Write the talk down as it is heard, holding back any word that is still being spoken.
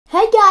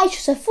Hi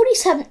guys, it's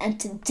 47 and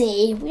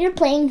today we are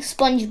playing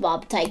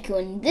Spongebob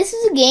Tycoon. This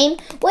is a game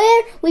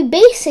where we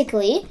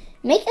basically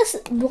make us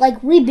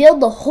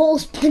rebuild the whole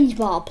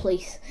Spongebob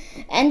place.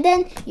 And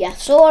then you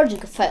have swords, you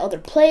can fight other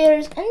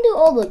players and do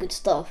all the good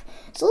stuff.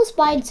 So let's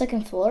buy the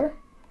second floor.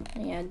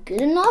 Yeah,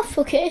 good enough,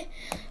 okay.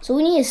 So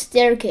we need a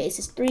staircase,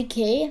 it's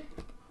 3k.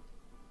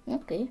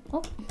 Okay,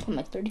 oh, I'm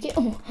at 30k.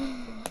 Oh.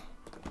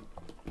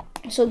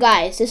 So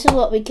guys, this is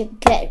what we can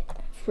get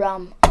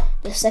from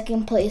the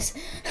second place.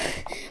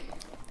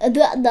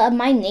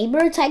 My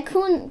neighbor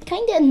Tycoon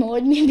kind of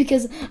annoyed me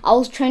because I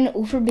was trying to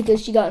Uber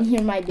because she got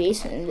near my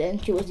base and then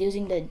she was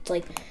using the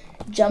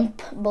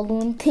jump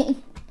balloon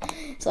thing,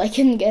 so I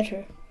couldn't get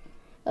her.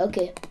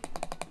 Okay,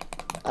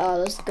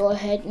 let's go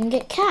ahead and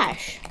get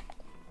cash.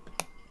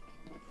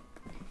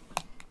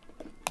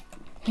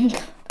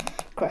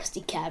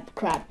 Krusty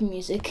Krab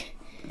music.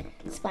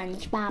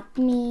 SpongeBob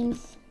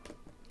memes.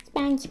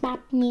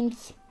 SpongeBob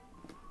memes.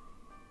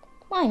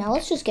 Why not?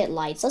 Let's just get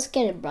lights. Let's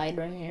get it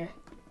brighter in here.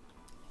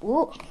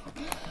 Ooh.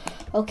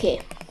 Okay.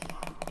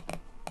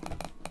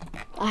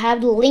 I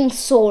have the Link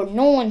sword.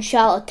 No one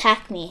shall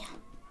attack me.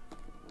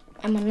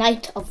 I'm a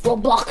knight of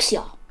Roblox,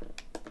 y'all.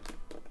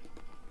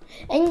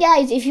 And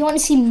guys, if you want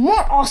to see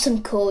more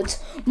awesome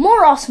codes,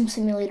 more awesome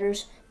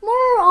simulators,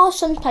 more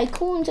awesome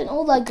tycoons and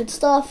all that good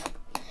stuff,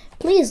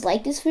 please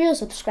like this video,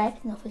 subscribe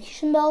to the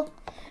notification bell,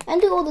 and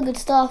do all the good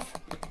stuff.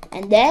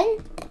 And then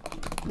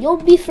you'll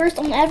be first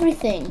on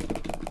everything,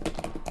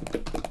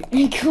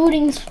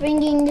 including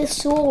swinging the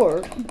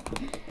sword.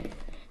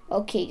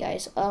 Okay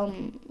guys,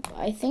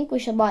 I think we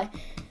should buy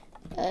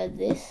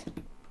this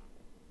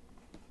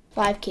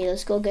 5k.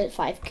 Let's go get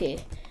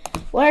 5k.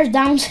 Where's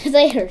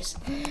downstairs?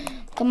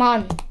 Come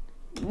on.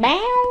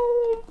 Bam.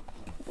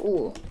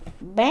 Ooh.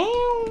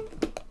 Bam.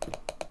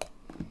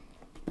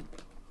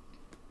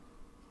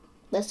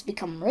 Let's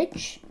become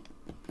rich.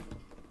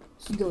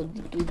 Let's go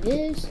do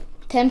this.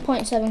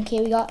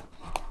 10.7k we got.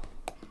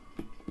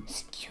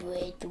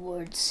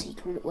 Squidward's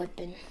secret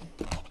weapon.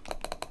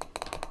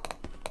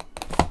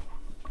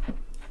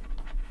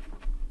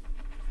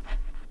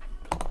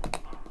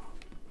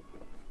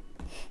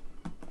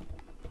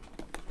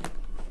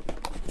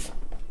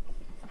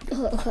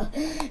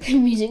 The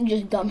music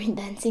just got me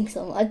dancing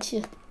so much.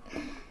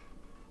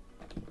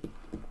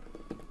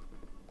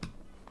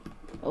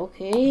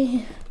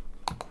 Okay.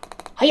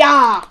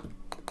 Hiya!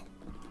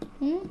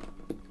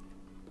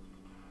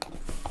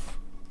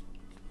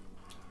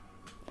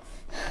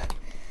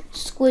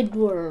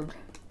 Squidward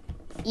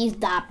is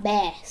the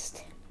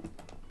best.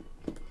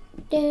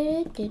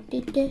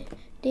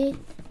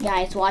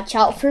 Guys, watch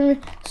out for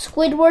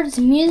Squidward's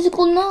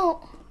musical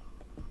note.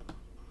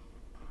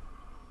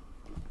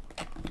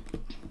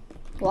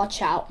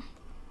 Watch out.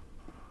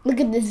 Look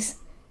at this.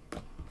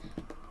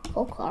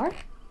 Oh, car.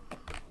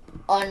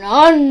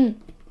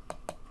 On.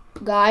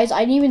 Guys,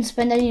 I didn't even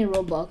spend any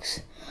Robux.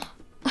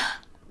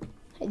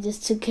 It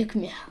just to kick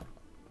me out.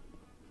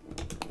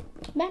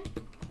 Bam.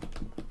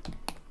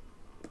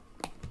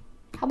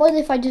 How about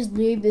if I just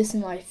leave this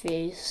in my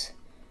face?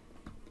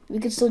 We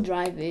could still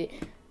drive it.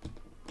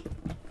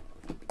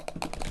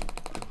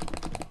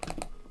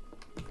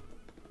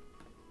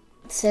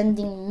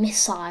 Sending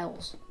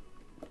missiles.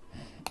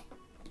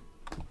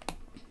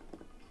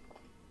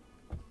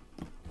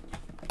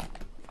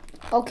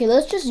 Okay,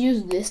 let's just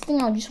use this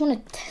thing. I just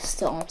want to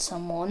test it on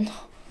someone.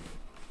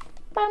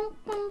 Bam,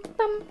 bam,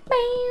 bam,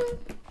 bam.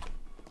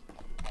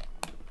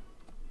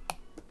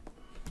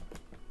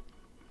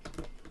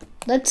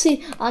 Let's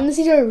see. I want to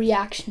see their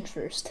reaction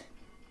first.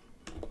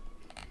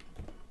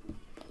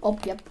 Oh,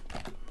 yep.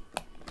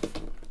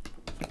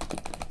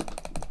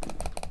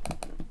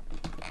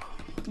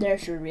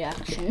 There's your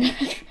reaction.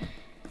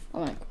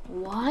 I'm like,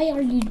 why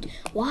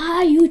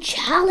are you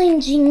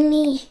challenging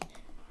me?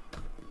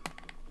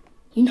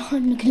 You know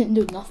I'm not gonna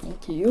do nothing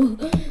to you.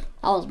 That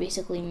was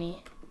basically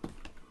me.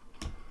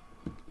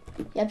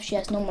 Yep, she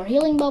has no more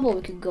healing bubble.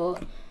 We could go.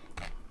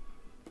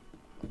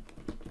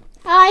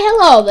 Hi,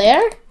 hello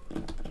there.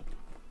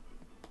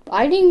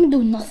 I didn't even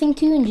do nothing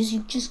to you, and you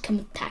just come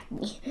attack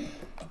me.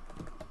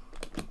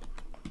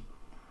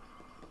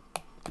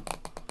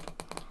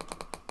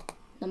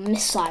 The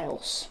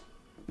missiles.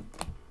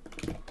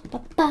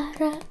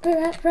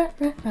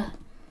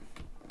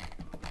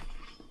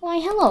 Why,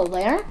 hello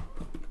there.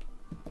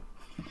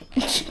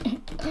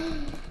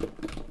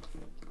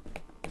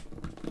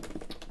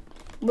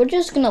 We're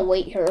just gonna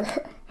wait here.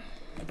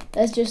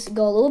 Let's just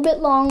go a little bit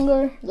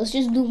longer. Let's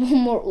just do one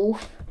more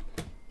oof.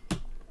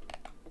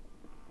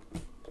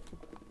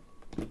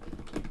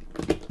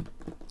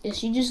 Is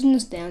she just gonna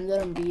stand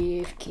there and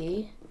be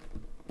AFK?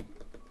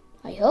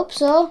 I hope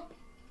so.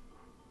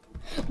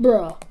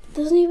 Bro,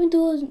 doesn't even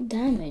do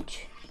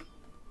damage.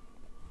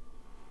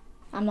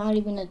 I'm not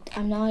even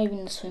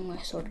gonna swing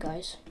my sword,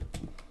 guys.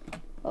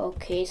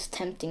 Okay, it's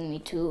tempting me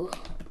to.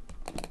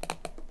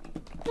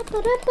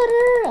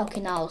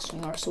 Okay, now I'll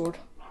swing our sword.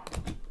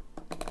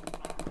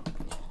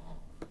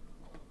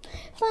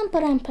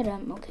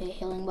 Okay,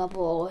 healing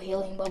bubble,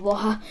 healing bubble.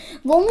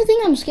 The only thing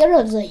I'm scared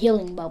of is a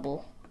healing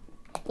bubble.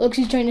 Look,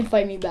 she's trying to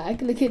fight me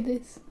back. Look at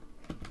this.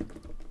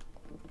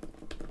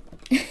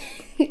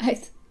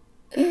 Guys.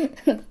 You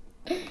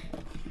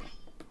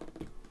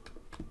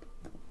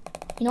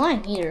know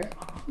I'm here.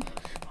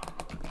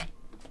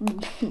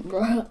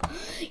 Bro.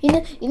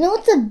 You know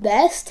what's the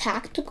best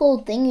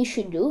tactical thing you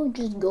should do?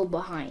 Just go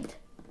behind.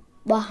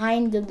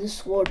 Behind the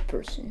sword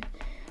person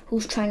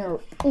who's trying to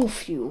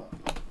oof you.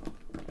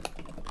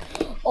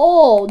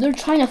 Oh, they're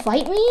trying to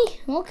fight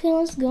me? Okay,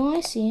 let's go.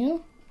 I see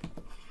you.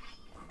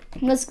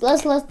 Let's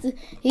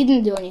he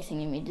didn't do anything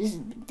to me.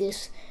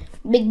 This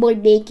big boy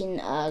bacon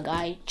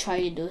guy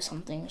tried to do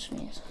something to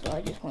me, so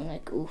I just went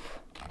like oof.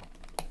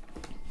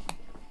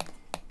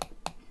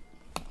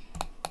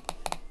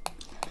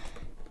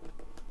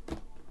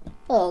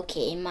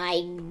 Okay,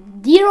 my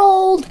dear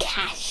old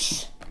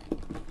cash.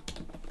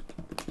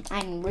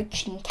 I'm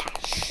rich in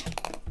cash.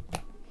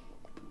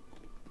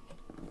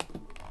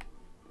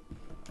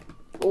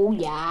 Oh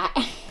yeah.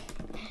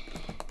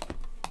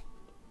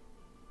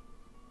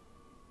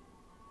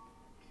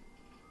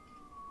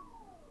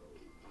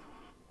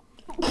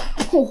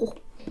 Oh.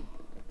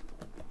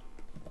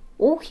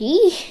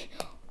 Okay.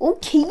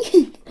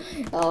 Okay.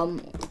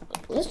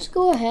 Let's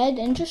go ahead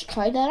and just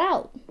try that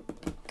out.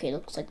 Okay,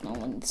 looks like no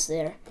one's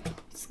there.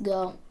 Let's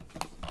go.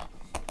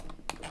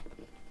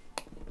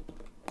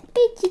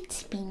 Fidget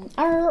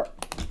spinner.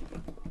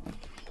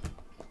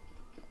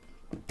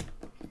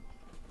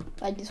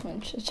 I just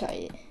want to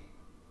try it.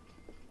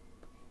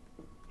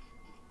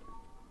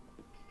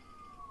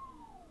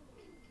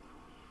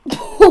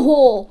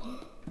 Oh!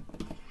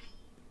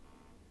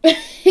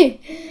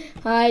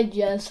 I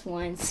just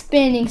went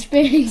spinning,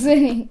 spinning,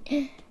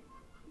 spinning.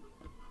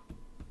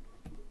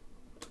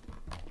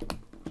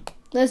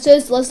 Let's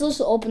just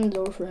open the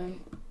door for him.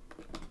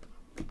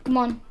 Come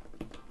on.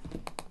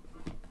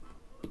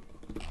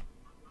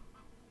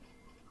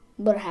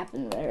 What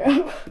happened there?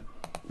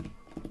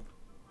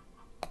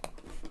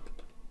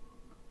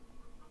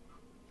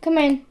 Come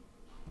in.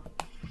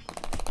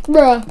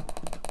 Bruh.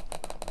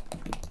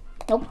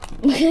 Nope.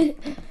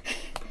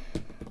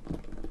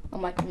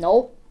 I'm like,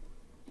 nope.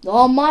 Not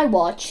on my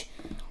watch.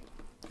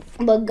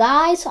 But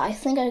guys, I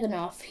think I'm gonna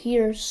off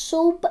here.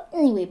 So, but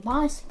anyway,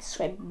 bye.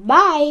 Subscribe.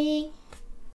 Bye.